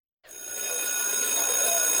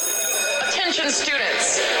Attention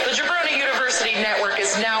students, the Jabroni University Network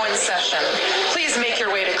is now in session. Please make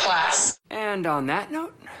your way to class. And on that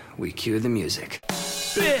note, we cue the music.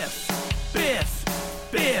 Biff, Biff, Biff,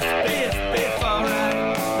 Biff, Biff,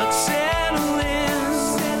 alright. Let's settle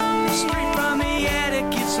in. Straight from the attic,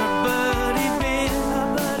 it's our buddy Biff.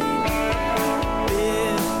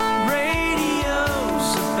 Biff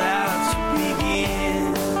Radio's about to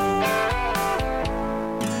begin.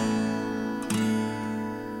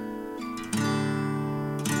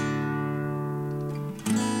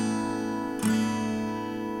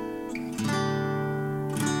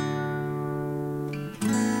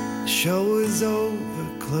 Show is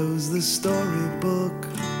over, close the storybook.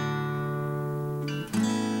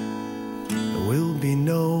 There will be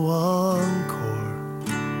no encore.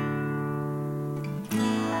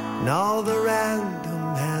 And all the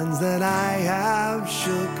random hands that I have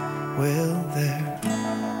shook, well, they're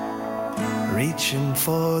reaching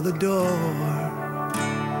for the door.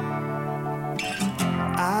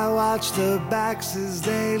 I watch the backs as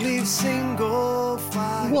they leave single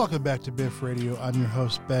file. Welcome back to Biff Radio. I'm your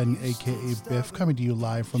host, Ben, a.k.a. Biff, coming to you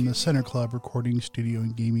live from the Center Club Recording Studio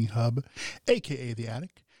and Gaming Hub, a.k.a. The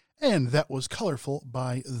Attic. And that was Colorful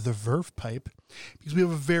by The Verve Pipe, because we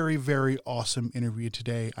have a very, very awesome interview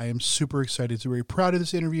today. I am super excited, so very proud of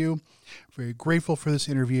this interview, very grateful for this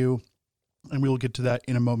interview, and we will get to that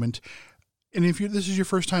in a moment. And if this is your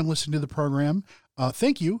first time listening to the program,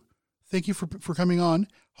 thank you. Thank you for coming on.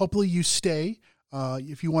 Hopefully you stay.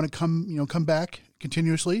 If you want to come back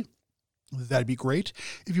continuously, that'd be great.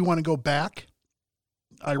 If you want to go back,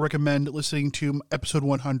 I recommend listening to episode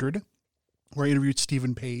 100, where I interviewed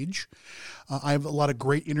Stephen Page. I have a lot of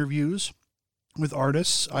great interviews with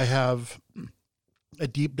artists. I have a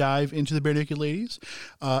deep dive into the Bare Naked Ladies.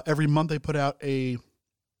 Every month I put out a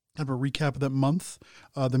kind of a recap of that month,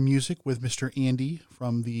 the music with Mr. Andy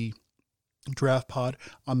from the Draft Pod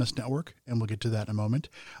on this network, and we'll get to that in a moment.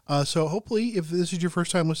 So hopefully, if this is your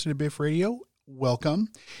first time listening to Biff Radio, welcome.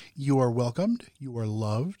 You are welcomed. You are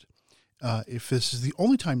loved. If this is the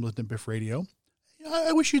only time listening to Biff Radio,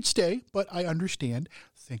 I wish you'd stay, but I understand.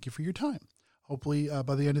 Thank you for your time. Hopefully,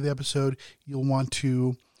 by the end of the episode, you'll want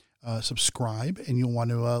to subscribe and you'll want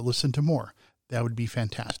to listen to more. That would be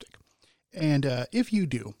fantastic. And if you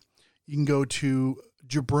do, you can go to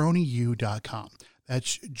jabroniu.com.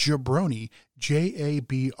 That's Jabroni,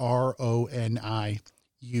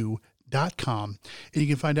 JABRONIU.com. And you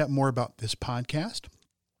can find out more about this podcast.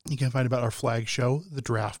 You can find out about our flag show, The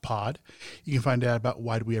Draft Pod. You can find out about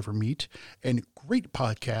Why Do We Ever Meet, and great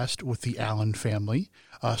podcast with the Allen family,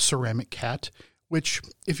 Ceramic Cat, which,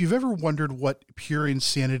 if you've ever wondered what pure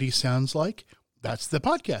insanity sounds like, that's the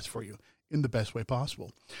podcast for you in the best way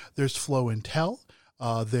possible. There's Flow and Tell.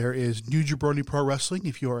 There is New Jabroni Pro Wrestling,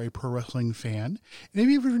 if you are a pro wrestling fan. And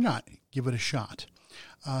maybe if you're not, give it a shot.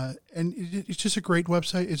 And it's just a great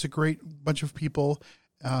website. It's a great bunch of people,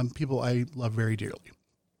 people I love very dearly.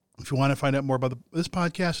 If you want to find out more about this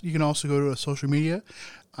podcast, you can also go to social media.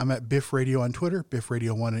 I'm at Biff Radio on Twitter, Biff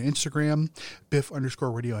Radio 1 on Instagram,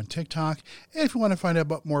 Biff_radio on TikTok. And if you want to find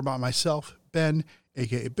out more about myself, Ben,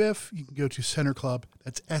 a.k.a. Biff, you can go to Center Club.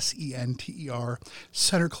 That's SENTER,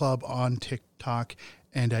 Center Club on TikTok,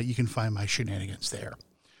 and you can find my shenanigans there.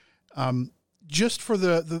 Just for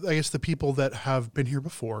the people that have been here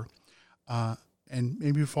before, and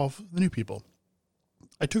maybe for the new people,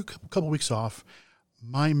 I took a couple weeks off.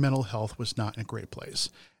 My mental health was not in a great place.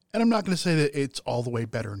 And I'm not going to say that it's all the way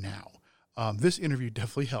better now. This interview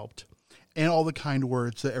definitely helped, and all the kind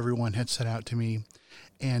words that everyone had sent out to me.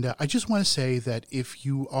 And I just want to say that if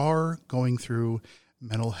you are going through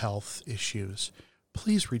mental health issues,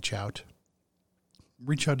 please reach out.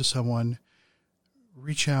 Reach out to someone.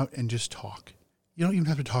 Reach out and just talk. You don't even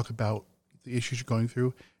have to talk about the issues you're going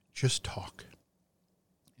through. Just talk.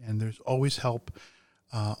 And there's always help.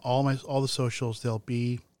 All the socials, there'll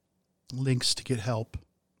be links to get help.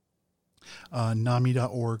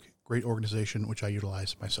 NAMI.org, great organization, which I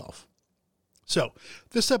utilize myself. So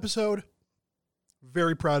this episode,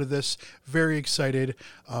 very proud of this, very excited.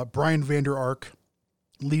 Brian Vander Ark,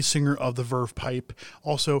 lead singer of the Verve Pipe,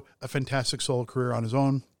 also a fantastic solo career on his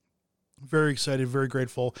own. Very excited, very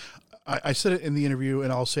grateful. I said it in the interview,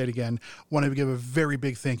 and I'll say it again. Want to give a very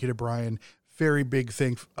big thank you to Brian. Very big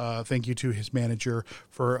thank you to his manager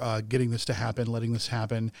for getting this to happen, letting this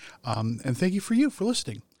happen, and thank you for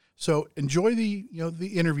listening. So enjoy the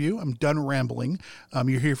interview. I'm done rambling.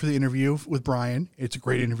 You're here for the interview with Brian. It's a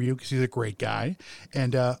great interview because he's a great guy,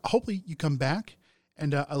 and hopefully you come back.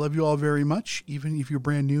 And I love you all very much, even if you're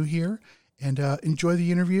brand new here. And enjoy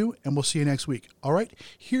the interview, and we'll see you next week. All right,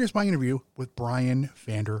 here's my interview with Brian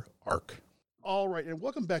Vander Ark. All right, and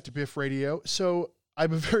welcome back to Biff Radio. So I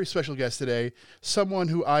have a very special guest today, someone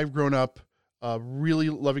who I've grown up really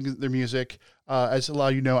loving their music. As a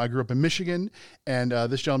lot of you know, I grew up in Michigan, and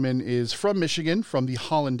this gentleman is from Michigan, from the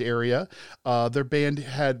Holland area. Their band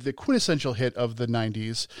had the quintessential hit of the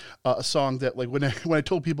 90s, a song that, like, when I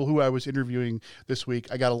told people who I was interviewing this week,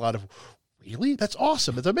 I got a lot of, really? That's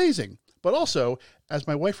awesome. That's amazing. But also, as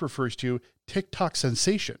my wife refers to, TikTok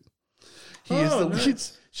sensation. He is the lead.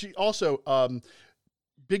 She also,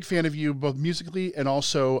 big fan of you, both musically and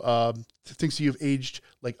also thinks you've aged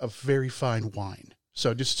like a very fine wine.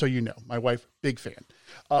 So just so you know, my wife, big fan.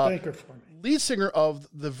 Thank her for me. Lead singer of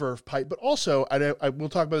the Verve Pipe, but also, I will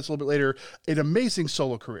talk about this a little bit later, an amazing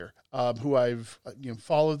solo career, who I've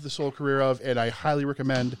followed the solo career of, and I highly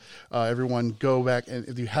recommend everyone go back, and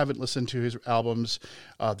if you haven't listened to his albums,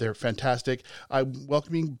 they're fantastic. I'm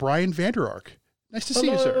welcoming Brian Vander Ark. Nice to see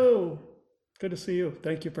you, sir. Hello. Good to see you.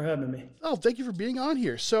 Thank you for having me. Oh, thank you for being on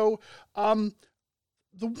here. So, the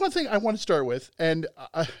one thing I want to start with, and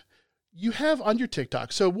you have on your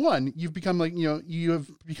TikTok. So one, you've become you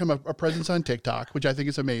have become a presence on TikTok, which I think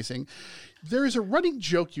is amazing. There is a running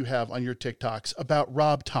joke you have on your TikToks about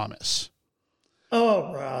Rob Thomas.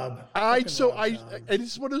 Oh, Rob. And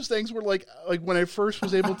it's one of those things where like when I first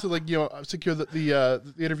was able to secure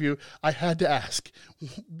the interview, I had to ask,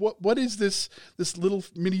 what is this little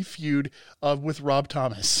mini feud with Rob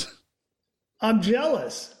Thomas? I'm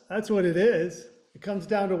jealous. That's what it is. It comes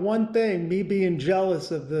down to one thing, me being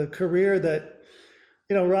jealous of the career that,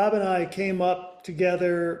 Rob and I came up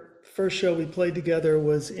together. First show we played together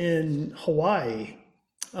was in Hawaii.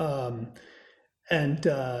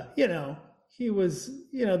 He was,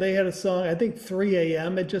 they had a song, I think 3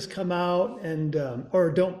 a.m. had just come out, and, I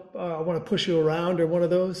Want to Push You Around, or one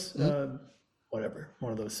of those, one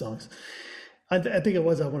of those songs. I think it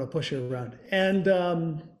was I Want to Push You Around. And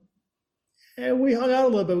we hung out a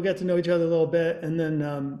little bit. We got to know each other a little bit. And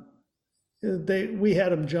then we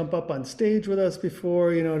had them jump up on stage with us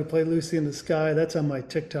before, to play Lucy in the Sky. That's on my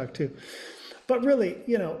TikTok too. But really,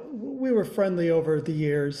 we were friendly over all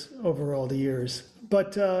the years.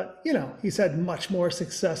 But, he's had much more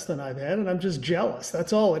success than I've had, and I'm just jealous.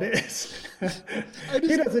 That's all it is.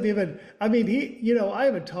 He doesn't even, I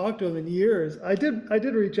haven't talked to him in years. I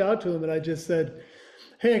did reach out to him, and I just said,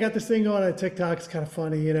 hey, I got this thing going on TikTok. It's kind of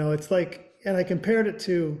funny, it's like, and I compared it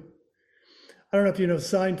to, I don't know if you know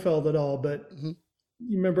Seinfeld at all, but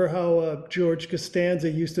you remember how George Costanza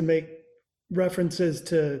used to make references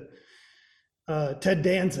to Ted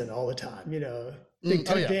Danson all the time,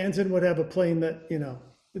 Ted Danson would have a plane that,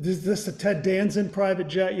 is this a Ted Danson private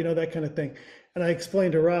jet, that kind of thing. And I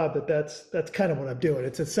explained to Rob that that's kind of what I'm doing.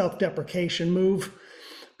 It's a self-deprecation move,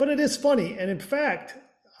 but it is funny. And in fact,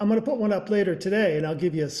 I'm going to put one up later today, and I'll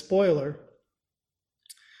give you a spoiler.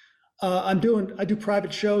 I do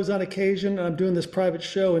private shows on occasion, and I'm doing this private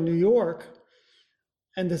show in New York.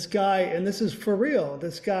 And this guy, and this is for real,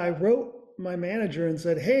 this guy wrote my manager and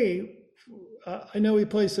said, hey, I know he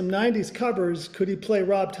plays some 90s covers. Could he play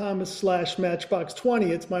Rob Thomas / Matchbox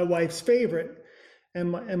 20? It's my wife's favorite.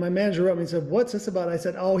 And my manager wrote me and said, what's this about? I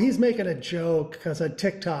said, oh, he's making a joke because on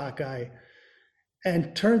TikTok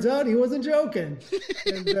and turns out he wasn't joking.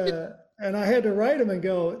 And I had to write him and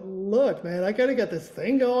go, look, man, I kind of got this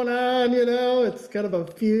thing going on, it's kind of a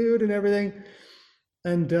feud and everything.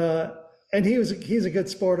 And he's a good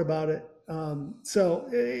sport about it. So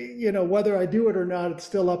whether I do it or not, it's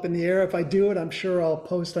still up in the air. If I do it, I'm sure I'll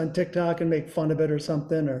post on TikTok and make fun of it or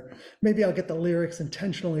something, or maybe I'll get the lyrics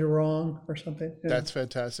intentionally wrong or something. That's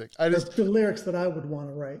fantastic. The lyrics that I would want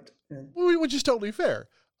to write. Which is totally fair.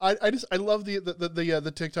 I love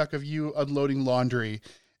the TikTok of you unloading laundry,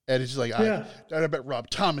 and it's just like, I bet Rob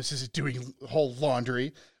Thomas is doing the whole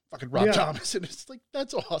laundry. Fucking Rob Thomas, and it's like,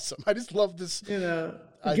 that's awesome. I just love this.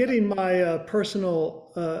 Getting my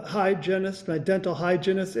personal hygienist, my dental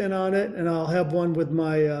hygienist in on it, and I'll have one with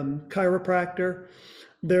my chiropractor.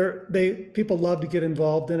 People love to get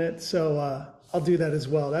involved in it, so I'll do that as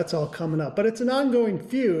well. That's all coming up, but it's an ongoing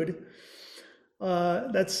feud.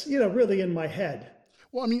 That's really in my head.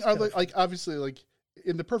 Well, obviously,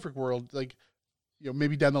 in the perfect world,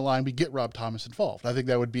 maybe down the line we get Rob Thomas involved. I think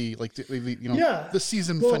that would be the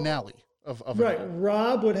season finale of right.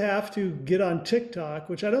 Rob would have to get on TikTok,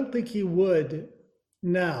 which I don't think he would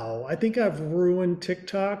now. I think I've ruined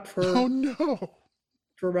TikTok for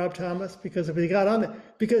Rob Thomas, because if he got on it,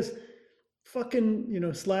 because fucking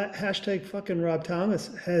hashtag fucking Rob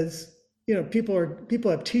Thomas has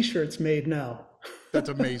people have T-shirts made now. That's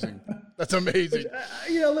amazing. That's amazing.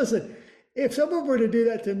 Listen. If someone were to do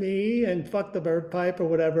that to me and fuck the Verve Pipe or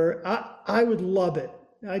whatever, I would love it.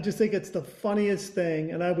 I just think it's the funniest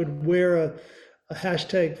thing, and I would wear a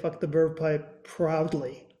hashtag fuck the verve pipe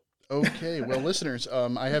proudly. Okay, well, listeners,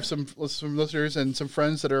 I have some listeners and some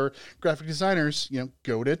friends that are graphic designers.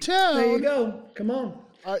 Go to town. There you go. Come on.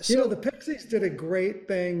 So the Pixies did a great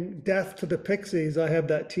thing. Death to the Pixies. I have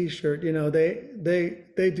that T-shirt.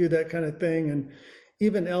 They do that kind of thing, and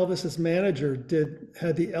even Elvis's manager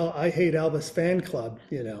had the I Hate Elvis fan club.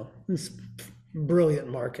 It's a brilliant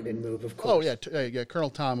marketing move, of course. Oh yeah. Colonel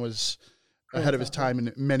Tom was ahead of his time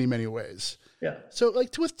in many, many ways. Yeah. So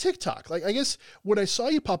with TikTok, I guess when I saw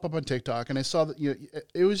you pop up on TikTok and I saw that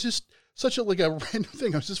it was just such a random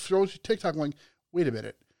thing. I was just throwing TikTok, going, wait a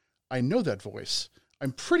minute, I know that voice.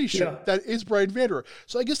 I'm pretty sure that is Brian Vanderer.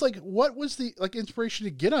 So I guess what was the inspiration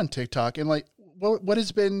to get on TikTok, and what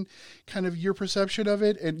has been kind of your perception of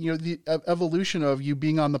it, and the evolution of you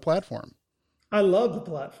being on the platform? I love the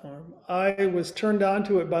platform. I was turned on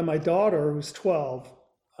to it by my daughter, who was 12.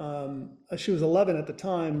 She was 11 at the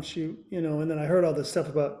time. And then I heard all this stuff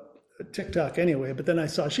about TikTok anyway, but then I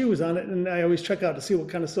saw she was on it, and I always check out to see what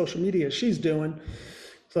kind of social media she's doing.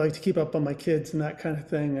 So I like to keep up on my kids and that kind of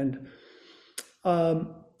thing. And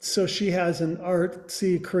so she has an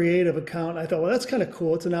artsy creative account. I thought, well, that's kind of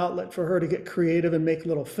cool. It's an outlet for her to get creative and make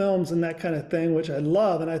little films and that kind of thing, which I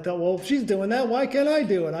love. And I thought, well, if she's doing that, why can't I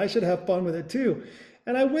do it? I should have fun with it too.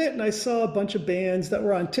 And I went and I saw a bunch of bands that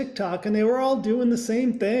were on TikTok, and they were all doing the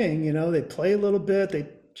same thing. They play a little bit,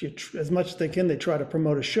 as much as they can, they try to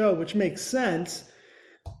promote a show, which makes sense.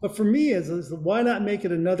 But for me, is why not make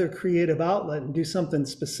it another creative outlet and do something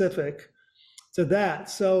specific to that?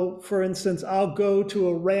 So for instance, I'll go to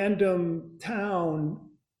a random town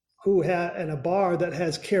and a bar that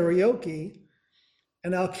has karaoke,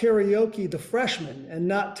 and I'll karaoke the Freshmen and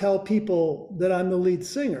not tell people that I'm the lead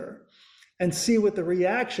singer, and see what the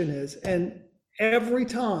reaction is. And every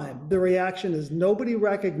time the reaction is nobody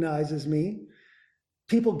recognizes me.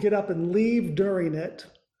 People get up and leave during it.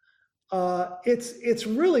 It's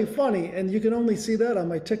really funny, and you can only see that on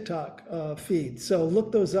my TikTok feed. So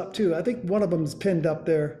look those up too. I think one of them is pinned up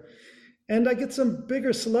there. And I get some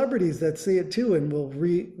bigger celebrities that see it too and will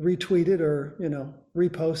retweet it or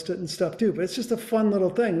repost it and stuff too. But it's just a fun little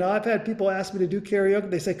thing. Now I've had people ask me to do karaoke.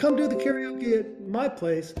 They say, come do the karaoke at my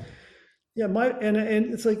place. Yeah, and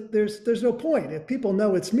it's like there's no point. If people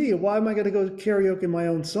know it's me, why am I going to go karaoke my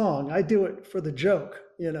own song? I do it for the joke,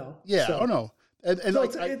 Yeah. So, oh no. And so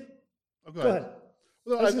go ahead.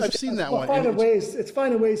 Well, I've seen that one. It's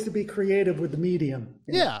finding ways to be creative with the medium.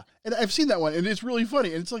 Yeah, and I've seen that one, and it's really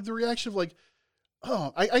funny. And it's the reaction of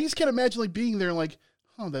I just can't imagine being there and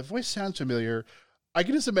oh, that voice sounds familiar. I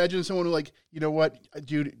can just imagine someone who you know what,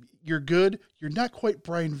 dude, you're good. You're not quite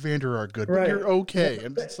Brian Vanderer good, but you're okay.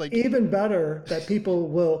 And it's even better that people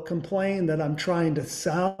will complain that I'm trying to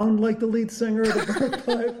sound like the lead singer of the Verve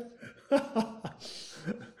Pipe.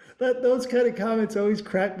 Those kind of comments always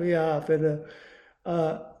crack me up. And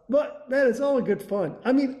but man, it's all good fun.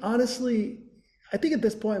 I mean, honestly, I think at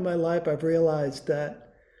this point in my life, I've realized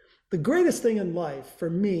that the greatest thing in life for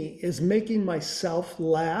me is making myself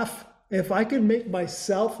laugh. If I can make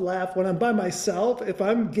myself laugh when I'm by myself, if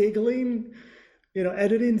I'm giggling,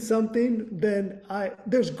 editing something, then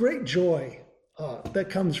there's great joy that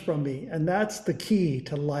comes from me. And that's the key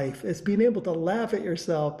to life, is being able to laugh at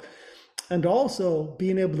yourself and also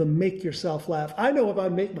being able to make yourself laugh. I know if I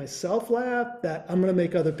make myself laugh, that I'm going to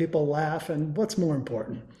make other people laugh. And what's more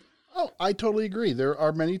important? Oh, I totally agree. There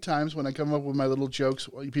are many times when I come up with my little jokes,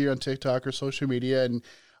 be on TikTok or social media, and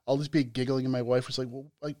I'll just be giggling, and my wife was like, "Well,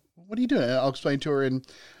 what are you doing?" And I'll explain to her, and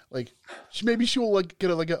maybe she will get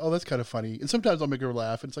oh, that's kind of funny. And sometimes I'll make her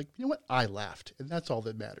laugh, and it's you know what? I laughed, and that's all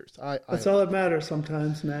that matters. That's all that matters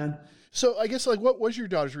sometimes, man. So I guess what was your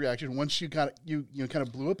daughter's reaction once you kind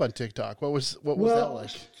of blew up on TikTok? What was that like?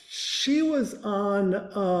 She was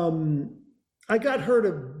on. I got her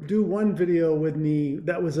to do one video with me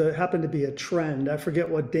that happened to be a trend. I forget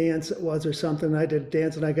what dance it was or something. I did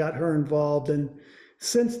dance, and I got her involved, and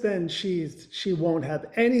since then, she won't have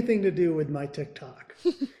anything to do with my TikTok,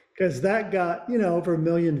 because that got over 1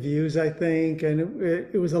 million views, I think, and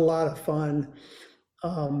it was a lot of fun.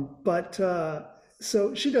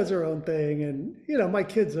 So she does her own thing, and my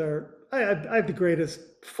kids are. I have the greatest,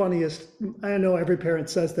 funniest. I know every parent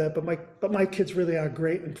says that, but my kids really are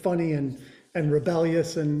great and funny and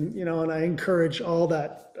rebellious, and and I encourage all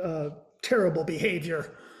that terrible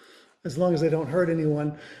behavior, as long as they don't hurt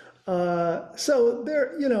anyone. So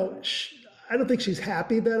there, I don't think she's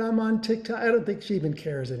happy that I'm on TikTok. I don't think she even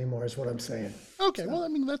cares anymore, is what I'm saying. Okay. Well, I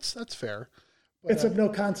mean, that's fair. But, it's of no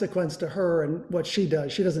consequence to her and what she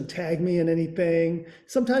does. She doesn't tag me in anything.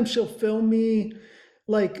 Sometimes she'll film me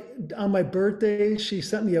like on my birthday, she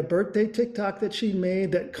sent me a birthday TikTok that she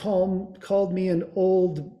made that called me an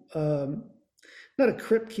old, not a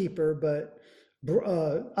crypt keeper, but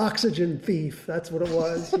oxygen thief. That's what it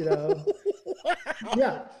was, you know.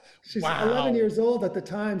 Yeah. She's 11 years old at the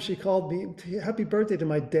time. She called me happy birthday to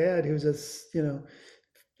my dad, who's you know,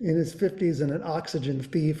 in his 50s and an oxygen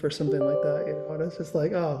thief or something like that. You know, and it's just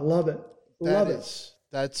like, oh, love it. Love it.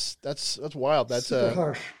 That's wild. That's super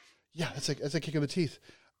harsh. Yeah, that's a kick in the teeth.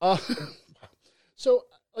 So,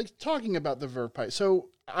 like, talking about the Verve Pipe. So,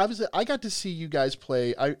 obviously, I got to see you guys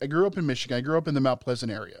play. I grew up in Michigan. I grew up in the Mount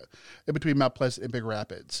Pleasant area, in between Mount Pleasant and Big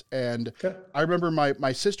Rapids. And I remember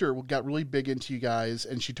my sister got really big into you guys,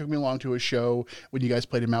 and she took me along to a show when you guys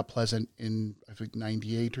played in Mount Pleasant in, I think,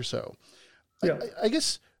 98 or so. Yeah. I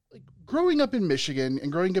guess, like, growing up in Michigan and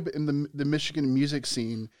growing up in the Michigan music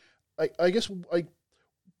scene, I guess, like,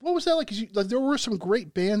 what was that like? 'Cause like, there were some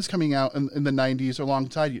great bands coming out in the 90s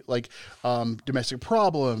alongside you, like Domestic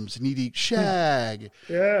Problems, Knee Deep Shag.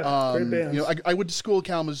 Yeah, great bands. You know, I went to school at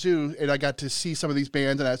Kalamazoo, and I got to see some of these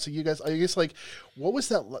bands, and I said, you guys, I guess, like, what was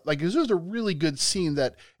that like? This was a really good scene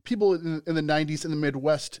that people in the 90s in the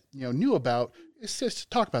Midwest, you know, knew about. It's just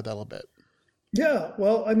talk about that a little bit. Yeah,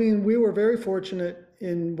 well, I mean, we were very fortunate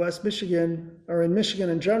in West Michigan, or in Michigan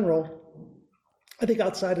in general. I think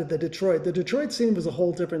outside of the Detroit scene was a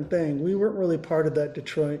whole different thing. We weren't really part of that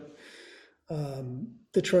Detroit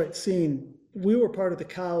scene. We were part of the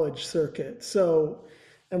college circuit. So,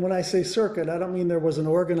 and when I say circuit, I don't mean there was an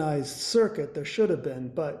organized circuit. There should have been,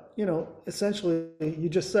 but, you know, essentially, you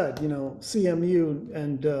just said, you know, CMU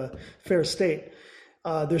and Fair State.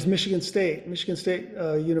 There's Michigan State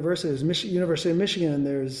University, there's University of Michigan,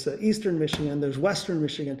 there's Eastern Michigan, there's Western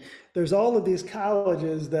Michigan. There's all of these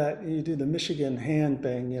colleges that you do the Michigan hand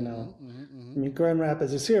thing, you know. I mean, Grand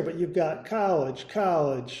Rapids is here, but you've got college,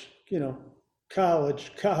 you know,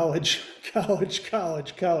 college. You know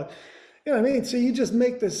what I mean? So you just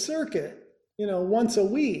make this circuit, you know, once a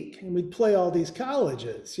week, and we'd play all these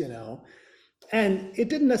colleges, you know. And it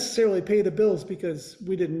didn't necessarily pay the bills because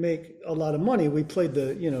we didn't make a lot of money. We played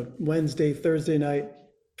the, you know, Wednesday, Thursday night,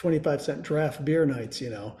 25-cent draft beer nights, you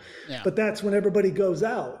know. Yeah. But that's when everybody goes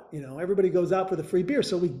out, you know. Everybody goes out for the free beer.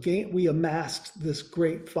 So we amassed this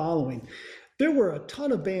great following. There were a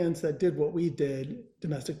ton of bands that did what we did.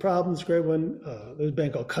 Domestic Problems, great one. There's a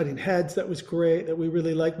band called Cutting Heads that was great, that we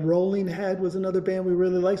really liked. Rolling Head was another band we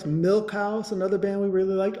really liked. Milk House, another band we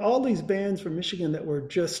really liked. All these bands from Michigan that were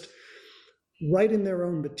just writing their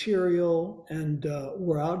own material and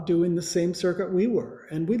were out doing the same circuit we were,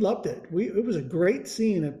 and we loved it. It was a great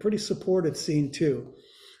scene, a pretty supportive scene too.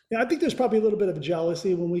 Yeah, I think there's probably a little bit of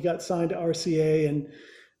jealousy when we got signed to RCA,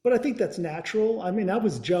 but I think that's natural. I mean, I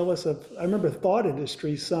was jealous of. I remember Thought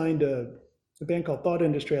Industry signed a band called Thought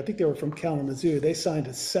Industry. I think they were from Kalamazoo. They signed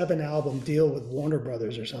a 7-album deal with Warner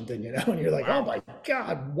Brothers or something, you know. And you're like, wow. Oh my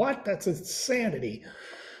God, what? That's insanity,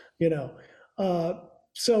 you know.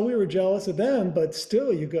 So we were jealous of them, but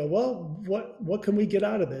still you go, well, what can we get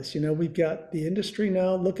out of this? You know, we've got the industry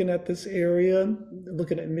now looking at this area,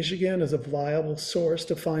 looking at Michigan as a viable source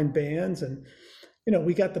to find bands. And, you know,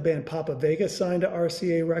 we got the band Papa Vegas signed to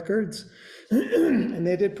RCA Records, and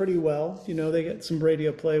they did pretty well. You know, they get some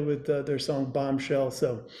radio play with their song Bombshell.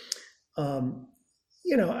 So,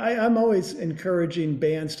 you know, I'm always encouraging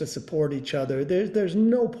bands to support each other. There's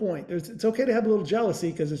no point. It's okay to have a little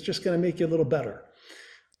jealousy because it's just going to make you a little better.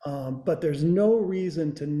 But there's no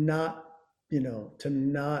reason to not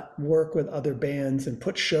work with other bands and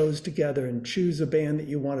put shows together and choose a band that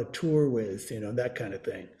you want to tour with, you know, that kind of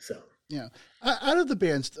thing. So, yeah. Out of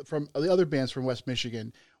the other bands from West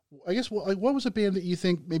Michigan, I guess, what was a band that you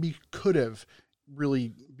think maybe could have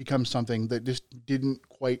really become something that just didn't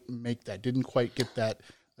quite get that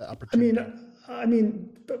opportunity? I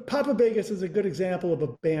mean, Papa Vegas is a good example of a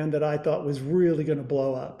band that I thought was really going to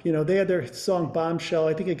blow up. You know, they had their song Bombshell.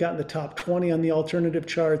 I think it got in the top 20 on the alternative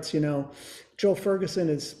charts. You know, Joe Ferguson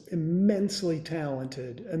is immensely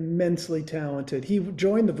talented. He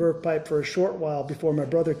joined the Verve Pipe for a short while before my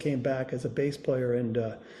brother came back as a bass player.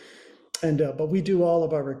 But we do all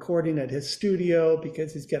of our recording at his studio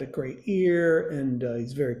because he's got a great ear and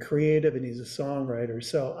he's very creative and he's a songwriter.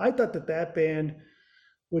 So I thought that band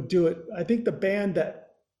would do it. I think the band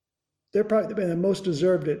they're probably the band that most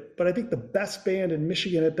deserved it, but I think the best band in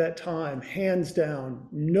Michigan at that time, hands down,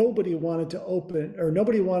 nobody wanted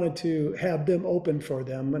to have them open for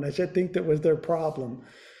them. And I think that was their problem,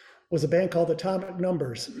 was a band called Atomic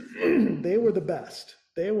Numbers. They were the best.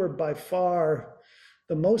 They were by far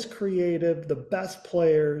the most creative, the best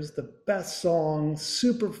players, the best songs,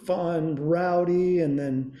 super fun, rowdy, and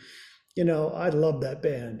then, you know, I love that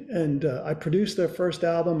band, and I produced their first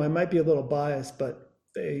album. I might be a little biased, but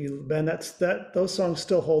those songs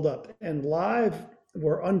still hold up, and live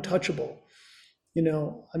were untouchable. You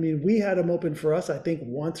know, I mean, we had them open for us, I think,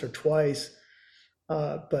 once or twice,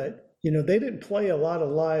 but you know, they didn't play a lot of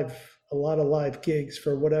live gigs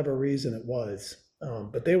for whatever reason it was,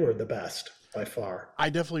 but they were the best by far. I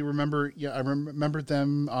definitely remember. Yeah, I remembered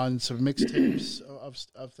them on some mixtapes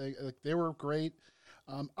of things. Like, they were great.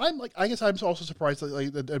 I guess I'm also surprised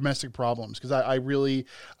like the Domestic Problems, because I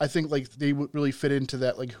think like they would really fit into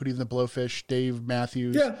that like Hootie and the Blowfish, Dave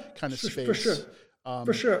Matthews kind of space. For sure.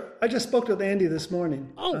 For sure. I just spoke with Andy this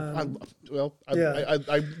morning.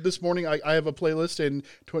 This morning I have a playlist, and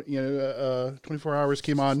 24 Hours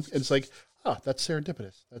came on, and it's like, oh, that's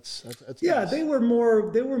serendipitous. That's yeah. Nice. They were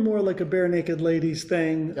more like a Bare Naked Ladies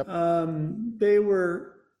thing. Yep.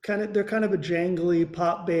 They're kind of a jangly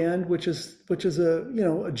pop band, which is a, you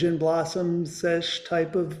know, a Gin Blossoms-ish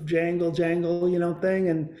type of jangle, you know, thing.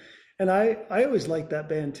 And I always liked that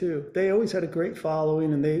band too. They always had a great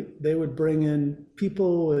following, and they would bring in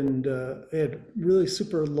people, and they had really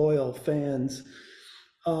super loyal fans.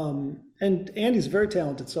 And Andy's a very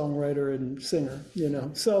talented songwriter and singer, you know.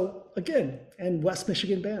 So again, and West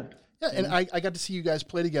Michigan band. Yeah, and I got to see you guys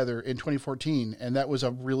play together in 2014, and that was a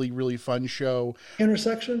really, really fun show.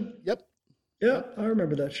 Intersection? Yep. Yeah, I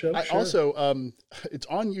remember that show. Also, it's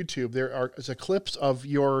on YouTube. There's a clips of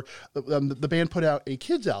the band put out a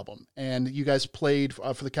kids album, and you guys played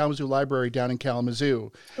for the Kalamazoo Library down in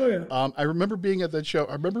Kalamazoo. Oh, yeah. I remember being at that show.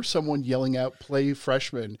 I remember someone yelling out, "Play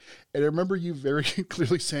Freshman," and I remember you very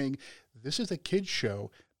clearly saying, "This is a kids show,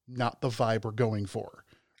 not the vibe we're going for."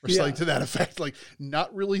 Or something to that effect, like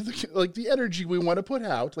not really the energy we want to put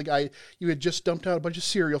out. Like you had just dumped out a bunch of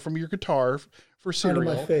cereal from your guitar for cereal.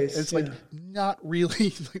 Out of my face. And it's like not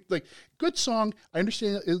really like good song. I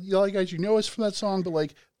understand, you guys, you know us from that song, but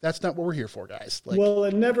like that's not what we're here for, guys. Like, well,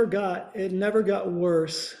 it never got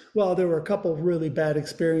worse. Well, there were a couple of really bad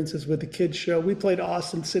experiences with the kids show. We played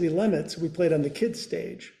Austin City Limits. We played on the kids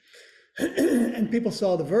stage. And people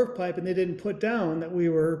saw the Verve Pipe, and they didn't put down that we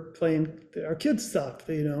were playing our kids stuff.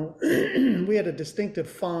 You know, we had a distinctive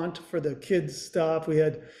font for the kids stuff. We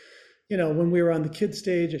had, you know, when we were on the kids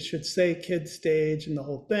stage, it should say kids stage and the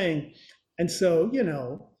whole thing. And so, you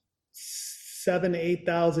know,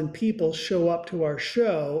 7,000-8,000 people show up to our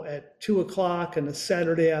show at 2:00 on a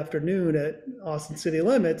Saturday afternoon at Austin City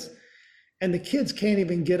Limits, and the kids can't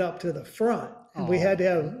even get up to the front. And we had to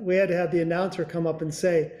have the announcer come up and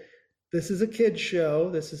say, "This is a kid's show.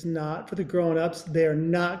 This is not for the grown-ups. They're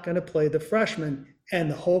not going to play the freshmen."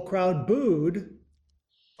 And the whole crowd booed.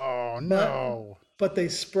 Oh, no. But they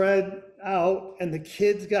spread out, and the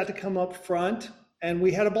kids got to come up front, and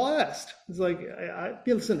we had a blast. It's like,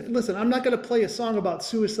 listen, I'm not going to play a song about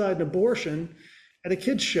suicide and abortion at a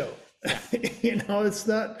kid's show. You know, it's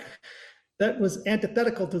not... That was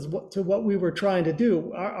antithetical to what we were trying to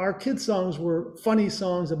do. Our kids' songs were funny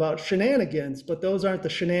songs about shenanigans, but those aren't the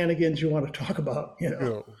shenanigans you want to talk about, you know?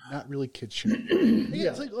 No, not really kids' shenanigans.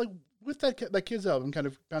 It's like with that kids' album kind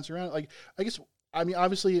of bouncing around, like, I guess, I mean,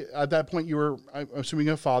 obviously at that point you were, I'm assuming,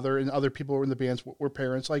 a father, and other people were in the bands were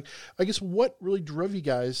parents. Like, I guess what really drove you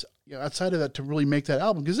guys, you know, outside of that, to really make that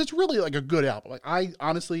album? Because it's really like a good album. Like, I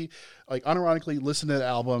honestly, like, unironically listen to that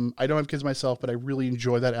album. I don't have kids myself, but I really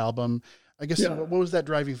enjoy that album. I guess, what was that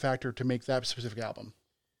driving factor to make that specific album?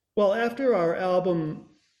 Well, after our album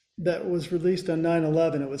that was released on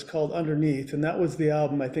 9/11, it was called Underneath, and that was the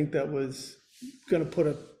album I think that was going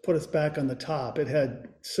to put us back on the top. It had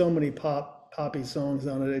so many poppy songs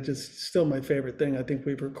on it. It just still my favorite thing I think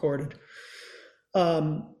we've recorded.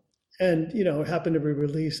 And, you know, it happened to be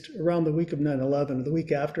released around the week of 9/11, the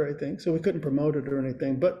week after, I think, so we couldn't promote it or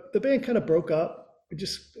anything. But the band kind of broke up. I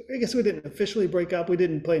guess we didn't officially break up. We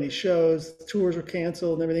didn't play any shows. Tours were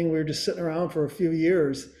canceled and everything. We were just sitting around for a few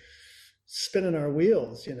years, spinning our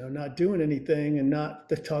wheels, you know, not doing anything and not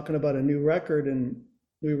talking about a new record. And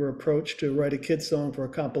we were approached to write a kid's song for a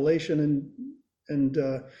compilation, and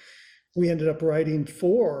we ended up writing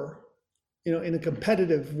 4, you know, in a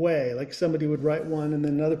competitive way. Like somebody would write one, and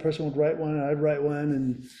then another person would write one, and I'd write one,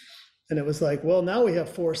 and it was like, well, now we have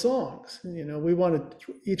 4 songs. You know,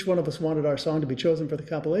 each one of us wanted our song to be chosen for the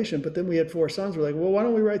compilation, but then we had 4 songs. We're like, well, why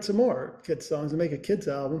don't we write some more kids songs and make a kids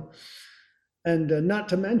album? And not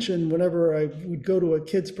to mention, whenever I would go to a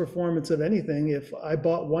kid's performance of anything, if I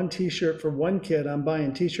bought one T-shirt for one kid, I'm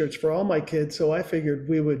buying T-shirts for all my kids. So I figured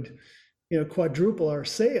we would, you know, quadruple our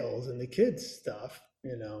sales in the kids stuff,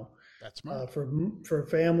 you know, that's smart. For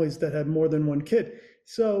families that had more than one kid.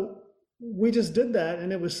 So we just did that,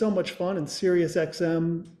 and it was so much fun. And Sirius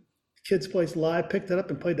XM Kids Place Live picked it up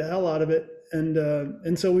and played the hell out of it.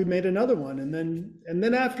 And so we made another one. And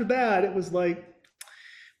then after that, it was like,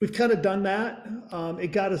 we've kind of done that.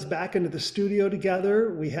 It got us back into the studio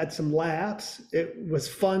together. We had some laughs. It was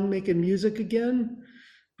fun making music again,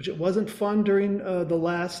 which it wasn't fun during the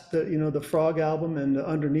last, the Frog album and the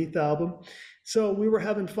Underneath album. So we were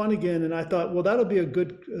having fun again. And I thought, well, that'll be a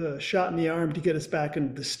good shot in the arm to get us back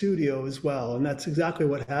into the studio as well. And that's exactly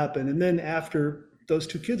what happened. And then after those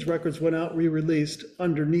two Kids records went out, we released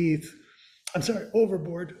Overboard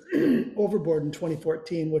in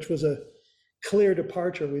 2014, which was a clear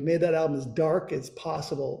departure. We made that album as dark as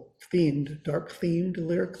possible, dark themed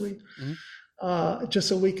lyrically, just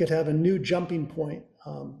so we could have a new jumping point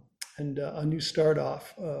and a new start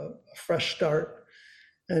off, a fresh start,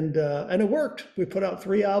 and it worked. We put out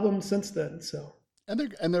 3 albums since then. So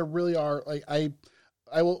and there really are, like,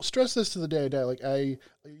 I will stress this to the day I die. Like,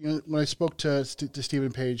 when I spoke to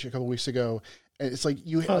Stephen Page a couple of weeks ago, it's like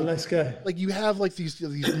nice guy. Like, you have like these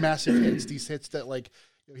massive hits, these hits that, like,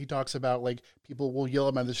 he talks about, like, people will yell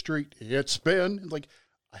at him on the street, "It's been," like,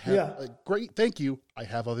 I have great, thank you. I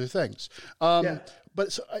have other things. But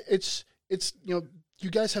so it's you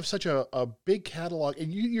guys have such a big catalog,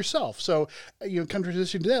 and you yourself. So, kind of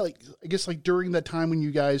transition to that, like, I guess, like, during that time when you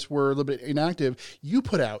guys were a little bit inactive, you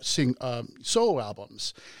put out solo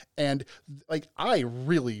albums, and, like, I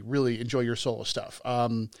really, really enjoy your solo stuff.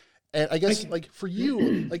 And I guess, like, for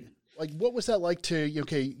you, like, what was that like to,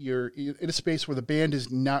 you're in a space where the band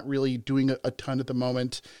is not really doing a ton at the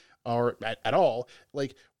moment, or at all.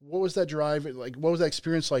 Like, what was that drive? Like, what was that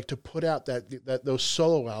experience like to put out those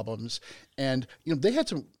solo albums? And, they had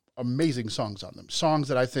some amazing songs on them, songs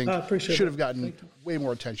that I think should have gotten way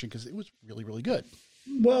more attention because it was really, really good.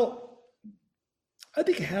 Well, I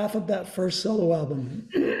think half of that first solo album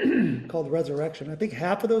called Resurrection, I think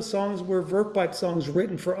half of those songs were Verve Pipe songs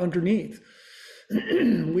written for Underneath.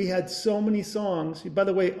 We had so many songs. By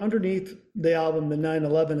the way, Underneath the album, the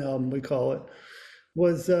 9/11 album, we call it,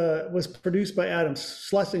 was produced by Adam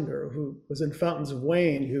Schlesinger, who was in Fountains of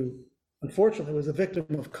Wayne, who unfortunately was a victim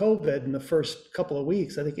of COVID in the first couple of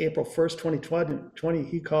weeks. I think April 1st, 2020,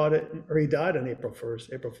 he caught it, or he died on April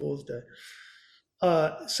 1st, April Fool's Day.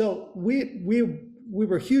 So we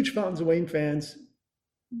were huge Fountains of Wayne fans.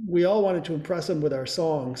 We all wanted to impress him with our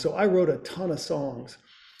songs. So I wrote a ton of songs.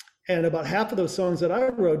 And about half of those songs that I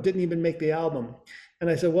wrote didn't even make the album. And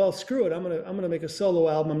I said, well, screw it. I'm gonna make a solo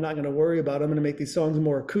album. I'm not gonna worry about it. I'm gonna make these songs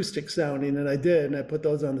more acoustic sounding. And I did, and I put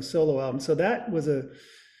those on the solo album. So that was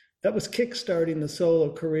kickstarting the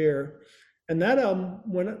solo career. And that album,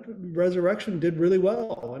 Resurrection, did really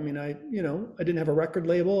well. I mean, I didn't have a record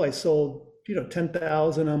label. I sold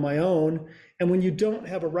 10,000 on my own. And when you don't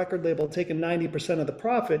have a record label taking 90% of the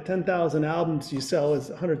profit, 10,000 albums you sell is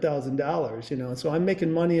 $100,000, So I'm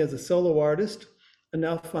making money as a solo artist,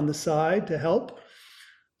 enough on the side to help.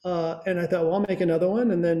 And I thought, well, I'll make another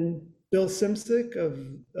one. And then Bill Simsick,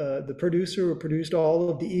 the producer who produced all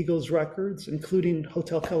of the Eagles records, including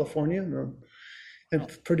Hotel California,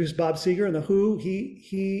 and produced Bob Seger and The Who,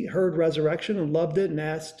 he heard Resurrection and loved it and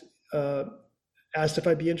asked if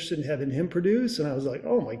I'd be interested in having him produce. And I was like,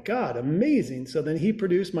 oh my God, amazing. So then he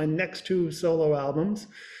produced my next 2 solo albums.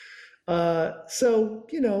 So,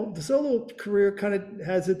 the solo career kind of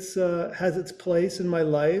has its place in my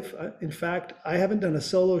life. In fact, I haven't done a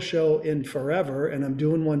solo show in forever, and I'm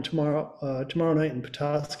doing one tomorrow night in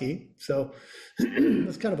Petoskey. So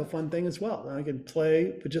that's kind of a fun thing as well. I can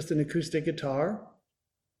play with just an acoustic guitar.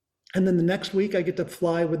 And then the next week I get to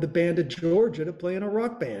fly with the band of Georgia to play in a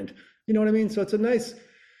rock band. You know what I mean? So it's a nice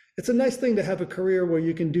thing to have a career where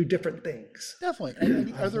you can do different things. Definitely.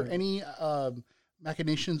 And are there any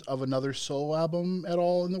machinations of another solo album at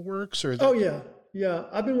all in the works? Or yeah.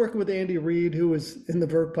 I've been working with Andy Reid, who was in the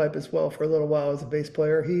Verve Pipe as well for a little while as a bass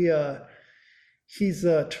player. He's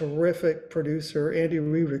a terrific producer. Andy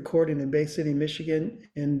Reid Recording in Bay City, Michigan,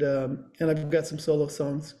 and I've got some solo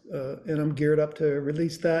songs, and I'm geared up to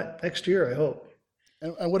release that next year, I hope.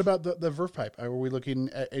 And what about the Verve Pipe? Are we looking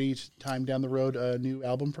at any time down the road a new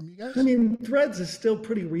album from you guys? I mean, Threads is still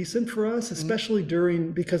pretty recent for us, especially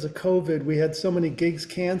because of COVID. We had so many gigs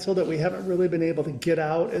canceled that we haven't really been able to get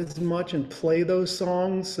out as much and play those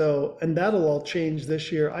songs. So, and that'll all change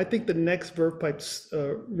this year. I think the next Verve Pipe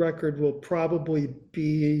record will probably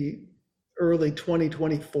be early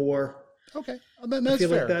 2024. Okay, that's I feel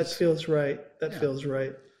fair. like that feels right. Feels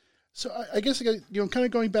right. So I guess kind of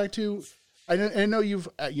going back to. I know you've,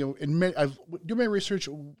 I've done my research,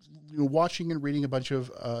 watching and reading a bunch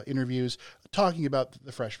of interviews talking about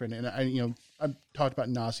the Freshmen, and I've talked about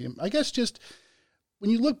nauseam. I guess just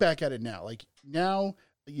when you look back at it now, like now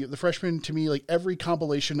The Freshman, to me, like every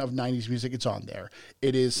compilation of 90s music, it's on there.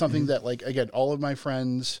 It is something that, like, again, all of my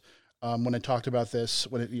friends, when I talked about this,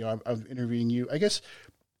 I'm interviewing you, I guess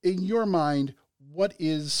in your mind, what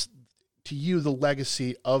is to you the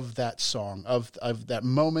legacy of that song, of that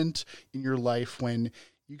moment in your life when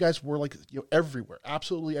you guys were like, everywhere,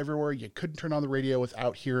 absolutely everywhere. You couldn't turn on the radio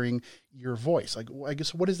without hearing your voice. Like, I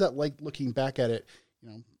guess, what is that like looking back at it,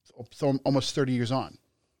 almost 30 years on?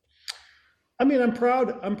 I mean, I'm proud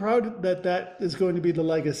that is going to be the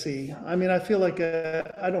legacy. I mean, I feel like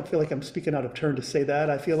I don't feel like I'm speaking out of turn to say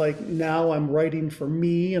that. I feel like now I'm writing for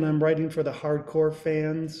me and I'm writing for the hardcore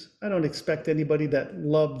fans. I don't expect anybody that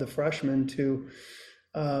loved the Freshman to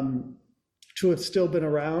have still been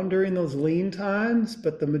around during those lean times,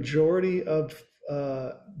 but the majority of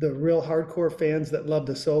the real hardcore fans that love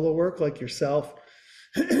the solo work, like yourself,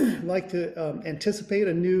 like to anticipate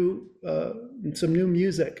some new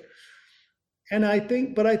music. And I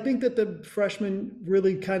think that the Freshman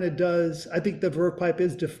really kind of does. I think the Verve Pipe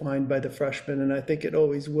is defined by the Freshman, and I think it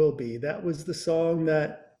always will be. That was the song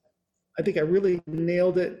that I think I really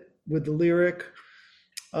nailed it with the lyric,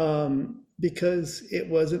 because it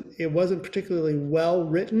wasn't particularly well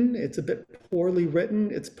written. It's a bit poorly written.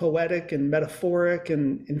 It's poetic and metaphoric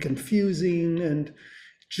and confusing, and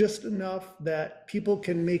just enough that people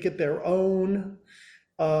can make it their own.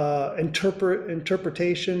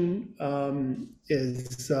 Interpretation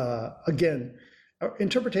is again,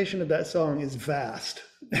 interpretation of that song is vast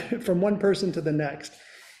from one person to the next,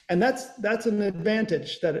 and that's an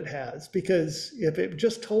advantage that it has, because if it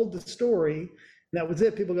just told the story and that was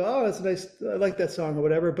it, people go, oh, that's nice, I like that song or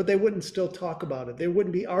whatever, but they wouldn't still talk about it. There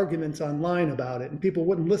wouldn't be arguments online about it, and people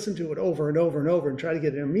wouldn't listen to it over and over and over and try to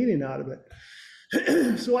get a meaning out of it.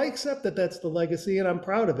 So I accept that that's the legacy, and I'm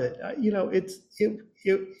proud of it.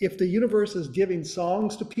 If the universe is giving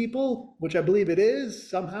songs to people, which I believe it is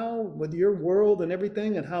somehow with your world and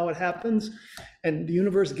everything and how it happens, and the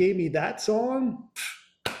universe gave me that song,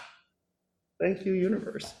 thank you,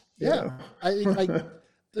 universe. Yeah,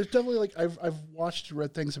 there's definitely, like, I've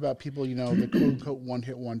read things about people, the quote unquote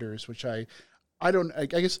one-hit wonders, which I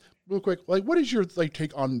guess real quick, like, what is your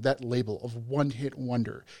take on that label of one-hit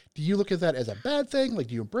wonder? Do you look at that as a bad thing? Like,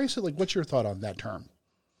 do you embrace it? Like, what's your thought on that term?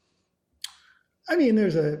 I mean,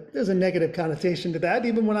 there's a negative connotation to that.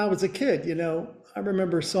 Even when I was a kid, I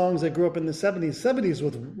remember songs that grew up in the 70s. 70s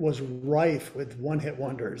was rife with one-hit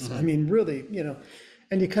wonders. Mm-hmm. I mean, really,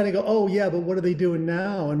 and you kind of go, oh yeah, but what are they doing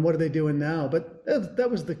now? And what are they doing now? But that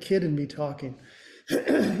was the kid in me talking. I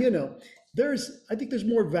think there's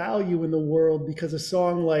more value in the world because a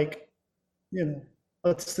song like,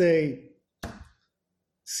 let's say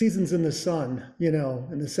Seasons in the Sun, in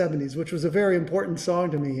the 70s, which was a very important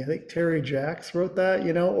song to me. I think Terry Jacks wrote that,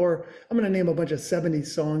 or I'm going to name a bunch of 70s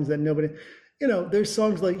songs that nobody, there's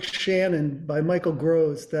songs like Shannon by Michael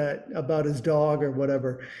Gross that about his dog or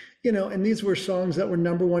whatever, and these were songs that were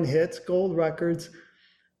 #1 hits, gold records.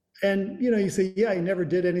 And, you say, yeah, he never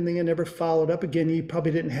did anything and never followed up again. He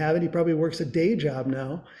probably didn't have it. He probably works a day job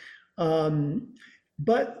now.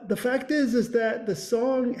 But the fact is that the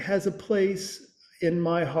song has a place in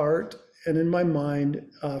my heart and in my mind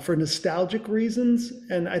for nostalgic reasons.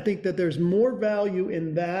 And I think that there's more value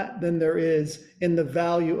in that than there is in the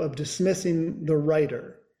value of dismissing the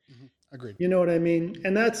writer. Mm-hmm. Agreed. You know what I mean?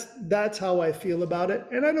 And that's how I feel about it.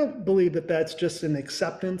 And I don't believe that that's just an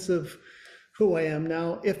acceptance of who I am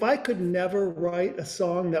now. If I could never write a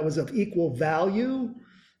song that was of equal value,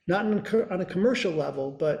 not on a commercial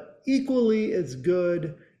level, but equally as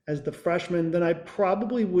good as the Freshman, then I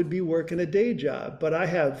probably would be working a day job. But I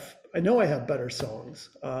know I have better songs,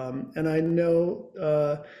 and I know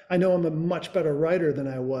I'm a much better writer than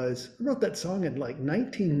I was. I wrote that song in like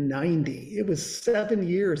 1990. It was 7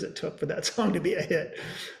 years it took for that song to be a hit.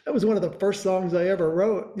 That was one of the first songs I ever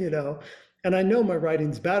wrote, And I know my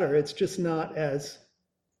writing's better. It's just not as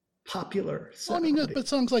popular. Well, I mean, but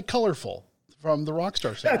songs like "Colorful" from the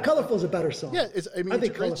Rockstar song. Yeah, "Colorful" is a better song. Yeah, it's a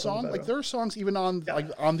great song. Like, there are songs even on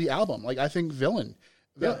on the album. Like, I think "Villain."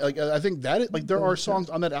 Yeah. Like, I think that there are songs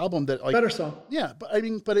on that album that better song. Yeah, but I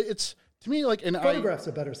mean, but it's to me like, and Photograph's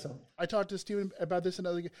a better song. I talked to Steven about this, and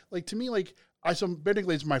to me, like,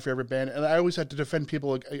 Benedict is my favorite band, and I always had to defend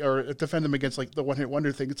people or defend them against like the one-hit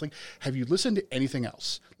wonder thing. It's like, have you listened to anything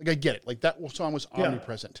else? Like, I get it, like that song was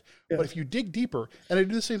omnipresent, but if you dig deeper, and I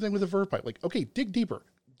do the same thing with the Verve Pipe. Like, okay, dig deeper,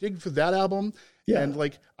 dig for that album. And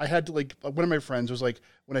like, I had to one of my friends was like,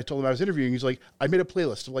 when I told him I was interviewing, he's like, I made a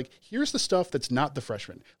playlist of like, here's the stuff that's not the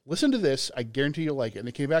Freshman. Listen to this, I guarantee you'll like it. And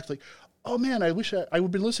they came back like, oh man, I wish I would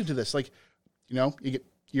have been listening to this. Like, you get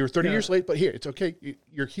You're 30 years late, but here, it's okay.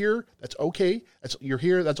 You're here. That's okay. You're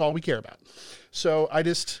here. That's all we care about. So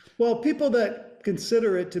Well, people that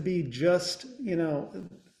consider it to be just,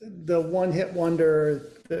 the one-hit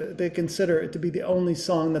wonder, they consider it to be the only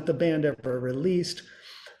song that the band ever released,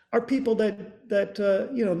 are people that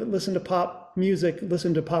listen to pop music,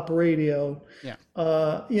 listen to pop radio. Yeah.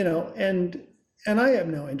 And I have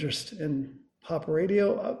no interest in pop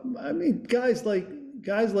radio. I mean, guys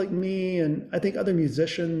like me, and I think other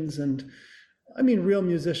musicians, and I mean real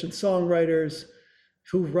musicians, songwriters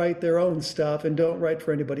who write their own stuff and don't write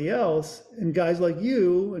for anybody else, and guys like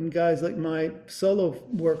you and guys like my solo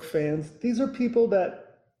work fans, these are people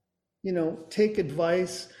that, take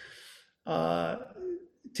advice,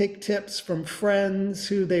 take tips from friends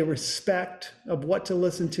who they respect of what to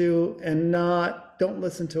listen to, and don't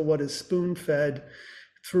listen to what is spoon-fed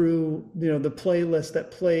through, the playlist that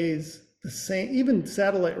plays the same. Even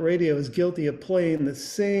satellite radio is guilty of playing the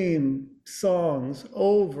same songs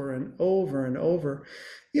over and over and over.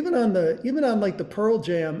 Even on like the Pearl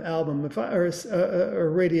Jam album, or a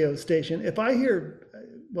radio station, if I hear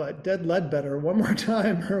Dead Ledbetter one more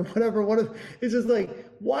time or whatever, it's just like,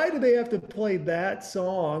 why do they have to play that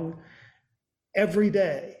song every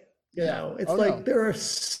day? There are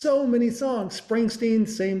so many songs. Springsteen,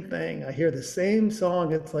 same thing. I hear the same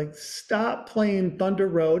song. It's like, stop playing Thunder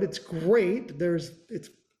Road. It's great. It's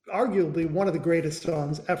arguably one of the greatest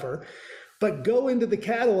songs ever. But go into the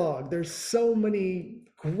catalog. There's so many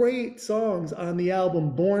great songs on the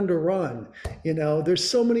album Born to Run. There's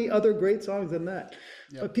so many other great songs than that.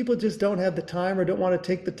 Yep. But people just don't have the time or don't want to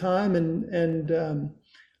take the time. And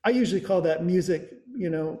I usually call that music,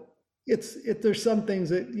 there's some things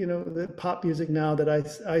that, the pop music now that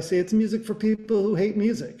I say it's music for people who hate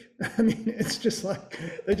music. I mean, it's just like,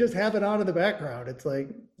 they just have it on in the background. It's like,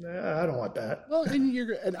 I don't want that. Well,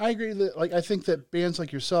 and I agree that, like, I think that bands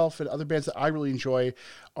like yourself and other bands that I really enjoy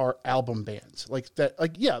are album bands like that.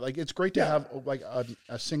 Like, it's great to have like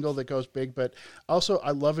a single that goes big, but also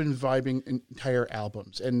I love imbibing entire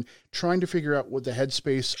albums and trying to figure out what the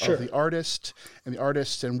headspace of the artist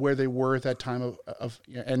and where they were at that time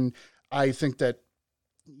and I think that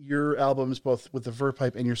your albums, both with the Verve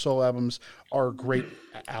Pipe and your solo albums, are great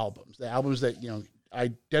albums. The albums that,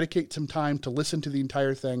 I dedicate some time to listen to the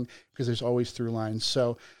entire thing because there's always through lines.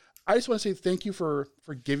 So I just want to say thank you for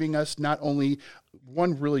giving us not only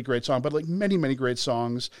one really great song, but like many, many great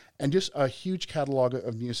songs and just a huge catalog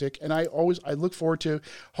of music. And I look forward to,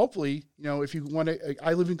 hopefully, if you want to,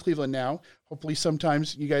 I live in Cleveland now. Hopefully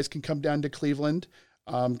sometimes you guys can come down to Cleveland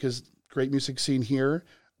because great music scene here.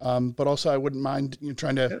 But also I wouldn't mind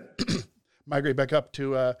trying to migrate back up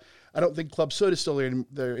to, I don't think Club Soda is still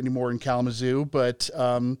there anymore in Kalamazoo, but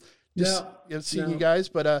seeing you guys.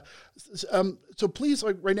 But so please,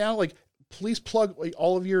 like right now, like please plug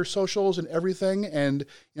all of your socials and everything. And,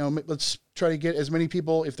 let's try to get as many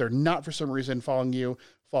people, if they're not for some reason following you.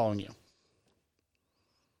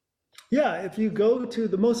 Yeah, if you go to,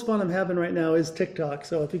 the most fun I'm having right now is TikTok.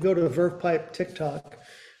 So if you go to the Verve Pipe TikTok,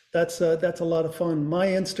 that's a lot of fun. My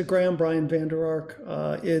Instagram, Brian Vander Ark,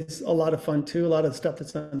 is a lot of fun too. A lot of stuff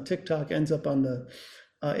that's on TikTok ends up on the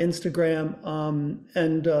Instagram.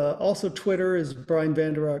 And also Twitter is Brian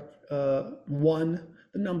Vander Ark 1,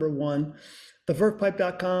 the number 1. The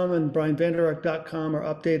VervePipe.com and BrianVanderArk.com are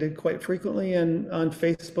updated quite frequently, and on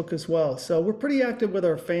Facebook as well. So we're pretty active with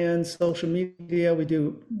our fans, social media.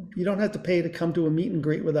 You don't have to pay to come to a meet and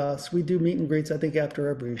greet with us. We do meet and greets, I think, after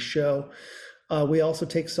every show. We also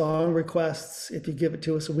take song requests if you give it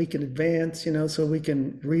to us a week in advance, so we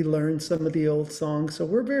can relearn some of the old songs. So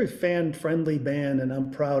we're a very fan-friendly band, and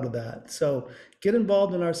I'm proud of that. So get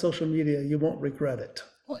involved in our social media. You won't regret it.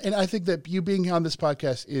 Well, and I think that you being on this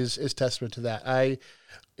podcast is testament to that. I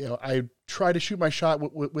try to shoot my shot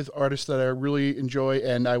with artists that I really enjoy,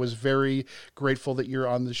 and I was very grateful that you're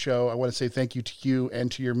on the show. I want to say thank you to you and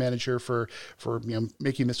to your manager for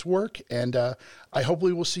making this work, and I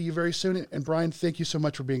hopefully will see you very soon. And Brian, thank you so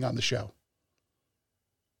much for being on the show.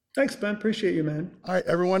 Thanks, Ben. Appreciate you, man. All right,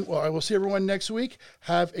 everyone. Well, I will see everyone next week.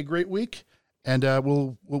 Have a great week, and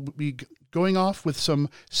we'll be going off with some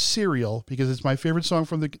Serial because it's my favorite song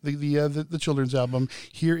from the children's album.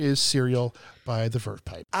 Here is Serial by the Verve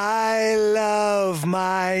Pipe. I love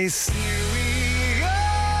my cereal.